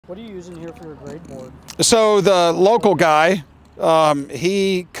What are you using here for your grade board? So the local guy,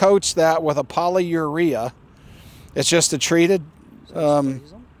 he coats that with a polyurea. It's just a treated,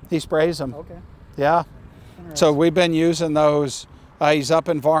 he sprays them. Okay. Yeah. So we've been using those. He's up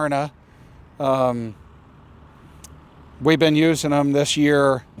in Varna. We've been using them this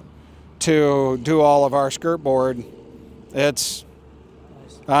year to do all of our skirt board. It's,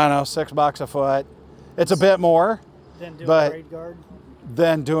 I don't know, $6 a foot. It's a bit more. Then do but a grade guard?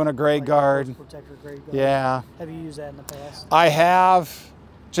 Then doing a grade guard. Protector grade guard. Yeah. Have you used that in the past? I have.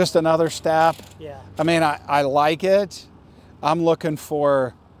 Just another step. Yeah. I mean, I like it. I'm looking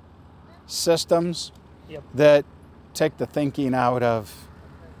for systems that take the thinking out of,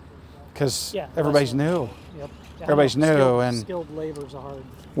 because everybody's new. Yep. Everybody's new, and skilled labor's hard.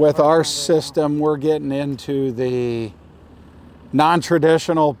 With our system, we're getting into the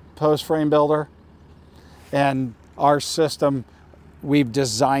non-traditional post frame builder, and our system, we've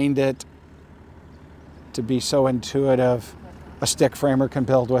designed it to be so intuitive. A stick framer can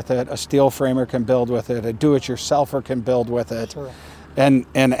build with it, a steel framer can build with it, a do-it-yourselfer can build with it. Sure. And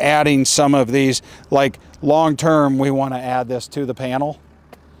adding some of these, like long-term, we want to add this to the panel.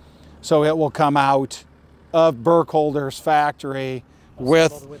 So it will come out of Burkholder's factory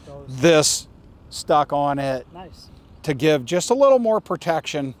with this stuck on it. Nice. To give just a little more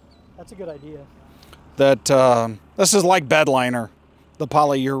protection. That's a good idea. That this is like bed liner. The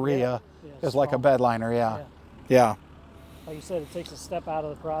polyurea is like a bed liner, yeah. Like you said, it takes a step out of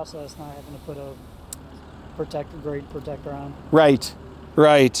the process, not having to put a grade protector on. Right,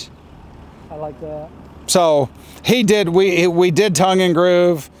 right. I like that. So he did. We did tongue and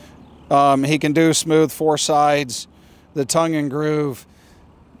groove. He can do smooth 4 sides. The tongue and groove,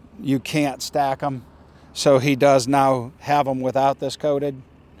 you can't stack them. So he does now have them without this coated,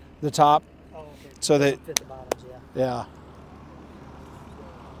 the top. Oh, okay. So that fit the bottoms, yeah.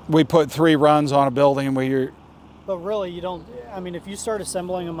 We put 3 runs on a building where you're. But really, you don't. I mean, if you start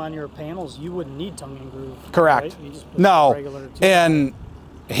assembling them on your panels, you wouldn't need tongue and groove. Correct. Right? You just put no. Regular and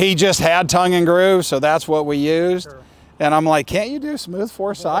he just had tongue and groove, so that's what we used. Sure. And I'm like, can't you do smooth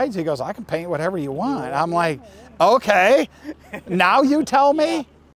 4 sides? He goes, I can paint whatever you want. I'm like, okay. Now you tell me.